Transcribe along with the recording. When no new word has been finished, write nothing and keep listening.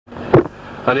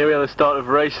And here we are at the start of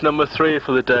race number 3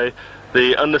 for the day,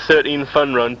 the under 13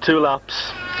 fun run, 2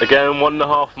 laps, again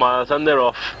 1.5 miles, and they're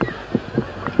off.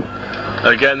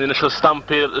 Again the initial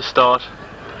stampede at the start.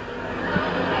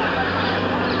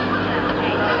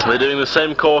 They're doing the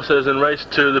same course as in race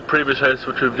 2, the previous race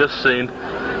which we've just seen.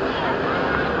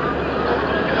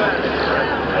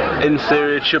 In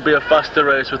theory it should be a faster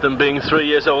race with them being 3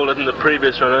 years older than the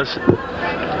previous runners.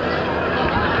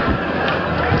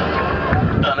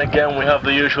 And again we have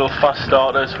the usual fast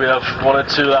starters. We have 1 or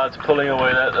 2 lads pulling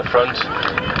away there at the front.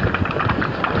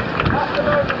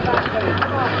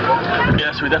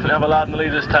 Yes, we definitely have a lad in the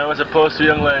lead this time as opposed to a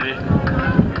young lady.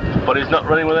 But he's not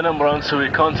running with a number on, so we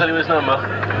can't tell you his number.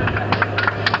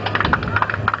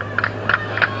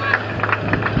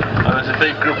 And there's a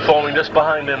big group forming just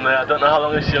behind him there. I don't know how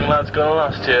long this young lad's going to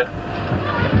last here.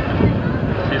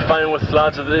 You find with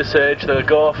lads of this age, they'll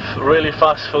go off really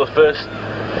fast for the first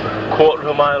quarter of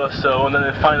a mile or so, and then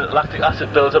they find that lactic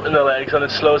acid builds up in their legs and it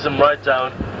slows them right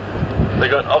down. They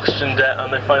got an oxygen debt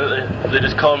and they find that they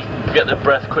just can't get their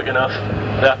breath quick enough.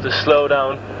 They have to slow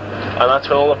down, and that's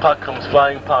when all the pack comes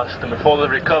flying past, and before they've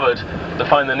recovered they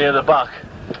find they're near the back.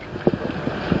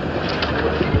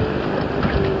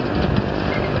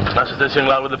 That's with this young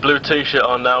lad with the blue t-shirt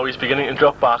on now. He's beginning to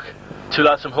drop back. 2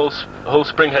 lads from Hull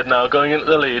Springhead now going into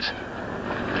the lead,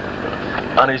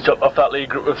 and he's dropped off that lead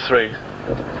group of 3.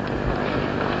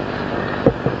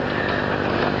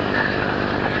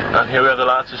 And here we have the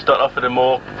lads who start off at a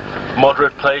more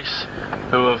moderate pace,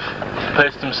 who have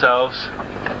paced themselves,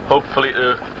 hopefully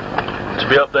to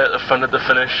be up there at the front at the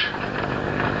finish.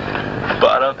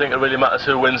 But I don't think it really matters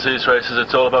who wins these races,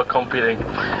 it's all about competing.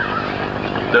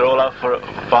 They're all out for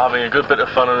having a good bit of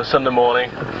fun on a Sunday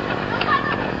morning.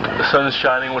 The sun's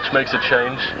shining, which makes a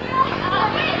change.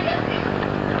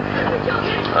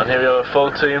 And here we have a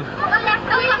full team,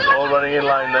 all running in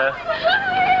line there.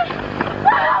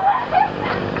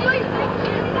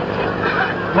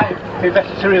 Might be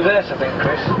better to reverse, I think,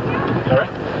 Chris. Sorry?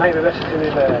 Might be better to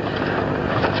reverse.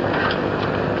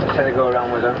 Instead of go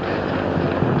around with them.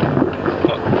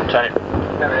 Time.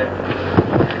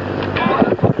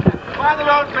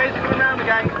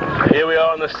 Here we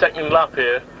are on the second lap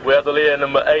here. We have the leader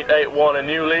number 881, a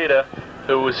new leader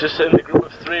who was just in the group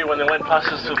of 3 when they went past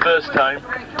us the first time.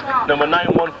 Number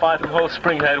 915 from Hull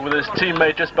Springhead with his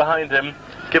teammate just behind him,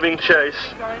 giving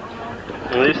chase.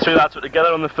 And these 3 lads were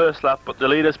together on the first lap, but the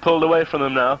leader's pulled away from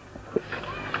them now.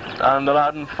 And the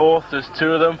lad in 4th, there's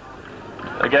 2 of them,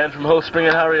 again from Hull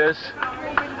Springhead Harriers.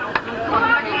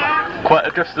 Quite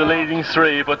a drift to the leading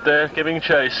 3, but they're giving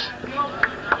chase.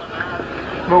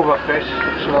 Move up, Chris,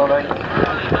 slowly.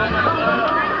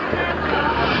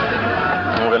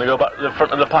 And we're going to go back to the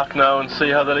front of the pack now and see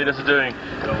how the leaders are doing.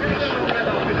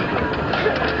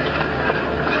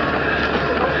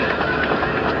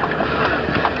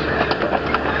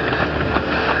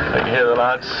 You can hear the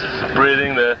lads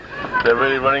breathing, they're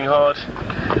really running hard.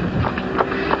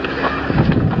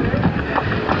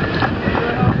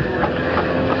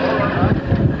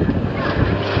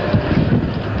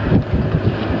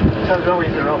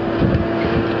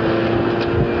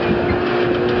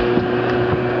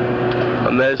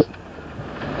 And there's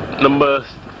number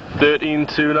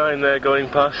 1329 there going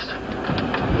past.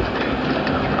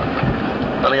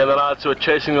 And again the lads who are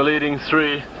chasing the leading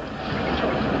 3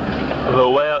 are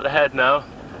way out ahead now.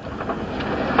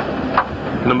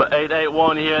 Number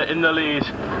 881 here in the lead.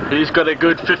 He's got a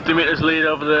good 50 metres lead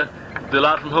over the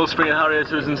lad from Hull Springhead Harriers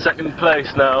who's in 2nd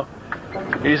place now.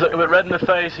 He's looking a bit red in the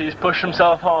face, he's pushed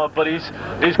himself hard, but he's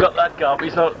got that gap.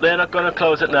 They're not going to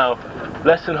close it now.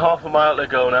 Less than half a mile to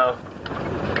go now.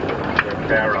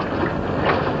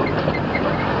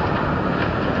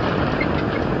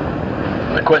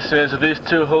 The question is, with these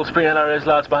 2 Hull Springhead Harriers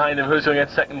lads behind him, who's going to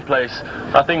get 2nd place?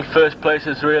 I think 1st place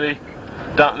is really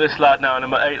down to this lad now,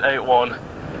 number 881.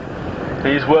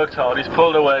 He's worked hard, he's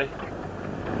pulled away.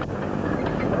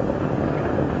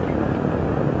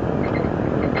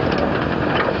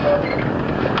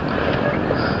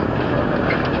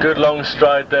 Good long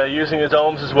stride there, using his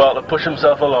arms as well to push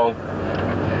himself along.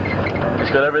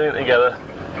 He's got everything together.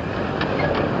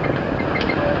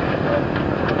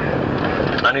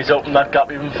 And he's opened that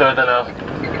gap even further now.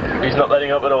 He's not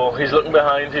letting up at all. He's looking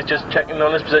behind, he's just checking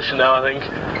on his position now, I think.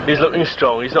 He's looking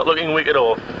strong, he's not looking weak at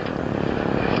all.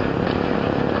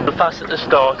 Fast at the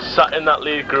start, sat in that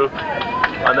lead group,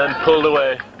 and then pulled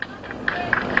away.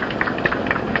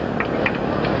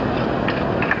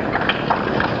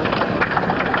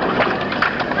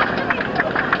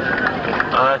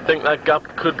 I think that gap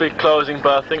could be closing,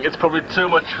 but I think it's probably too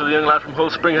much for the young lad from Hull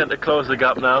Springhead to close the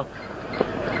gap now.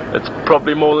 It's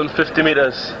probably more than 50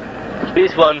 metres.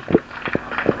 He's won.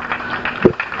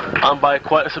 and by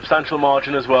quite a substantial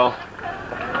margin as well.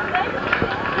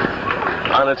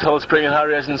 And it's Springhead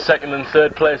Harriers in second and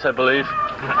third place, I believe.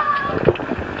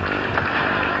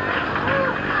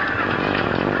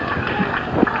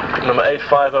 Number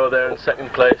 850 there in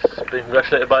second place, being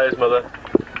congratulated by his mother.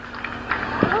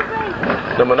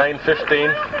 Number 915,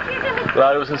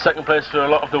 lad was in second place for a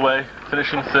lot of the way,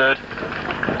 finishing third.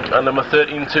 And number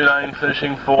 1329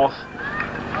 finishing fourth.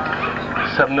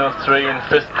 703 in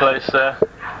fifth place there.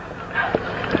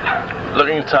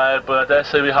 Looking tired, but I dare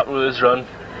say we're happy with his run.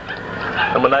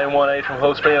 Number 918 from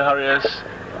Springhead Harriers,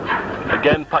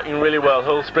 again packing really well.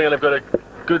 Springhead have got a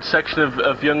good section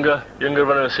of younger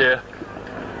runners here.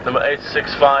 Number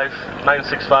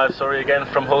 965, sorry, again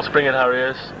from Springhead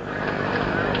Harriers.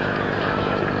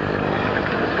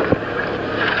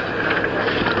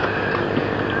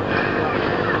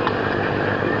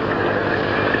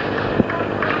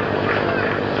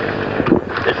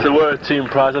 If there were a team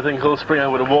prize, I think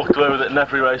Springhead would have walked away with it in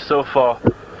every race so far.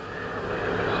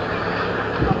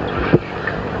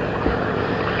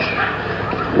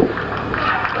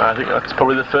 I think that's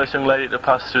probably the first young lady to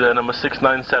pass through there, number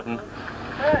 697.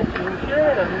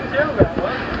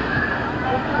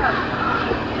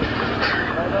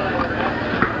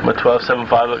 Number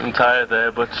 1275 looking tired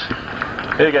there, but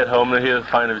he'll get home and he'll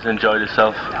find if he's enjoyed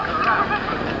himself.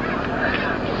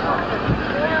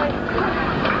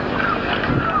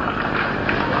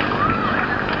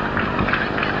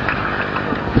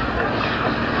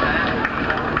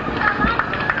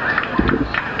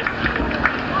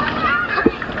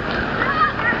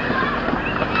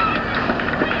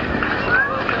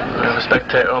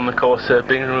 Spectator on the course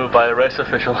being removed by a race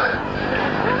official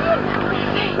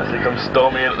as he comes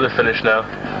storming into the finish now.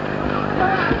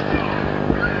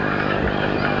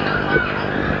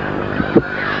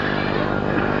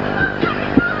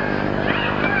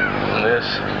 And this.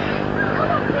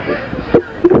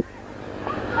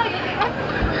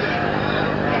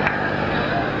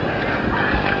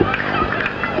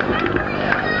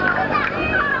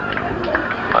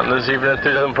 And there's even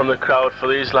enthusiasm from the crowd for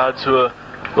these lads who are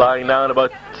lying now in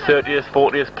about 30th,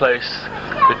 40th place.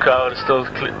 The crowd is still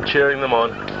cheering them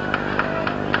on.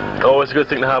 Always a good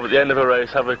thing to have at the end of a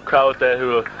race, have a crowd there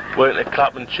who are willing to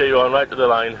clap and cheer you on right to the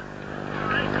line.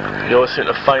 You always seem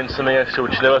to find something extra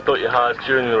which you never thought you had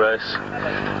during the race.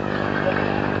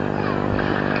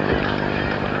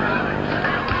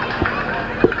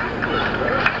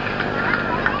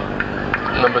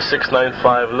 Number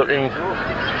 695 looking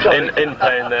in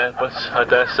pain there, but I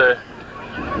dare say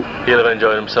he'll have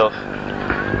enjoyed himself.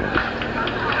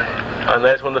 And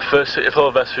there's one of the first City of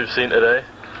Hull vests we've seen today.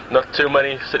 Not too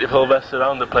many City of Hull vests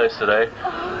around the place today.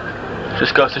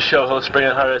 Just goes to show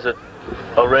Springhead Harriers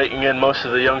are raking in most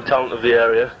of the young talent of the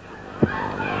area.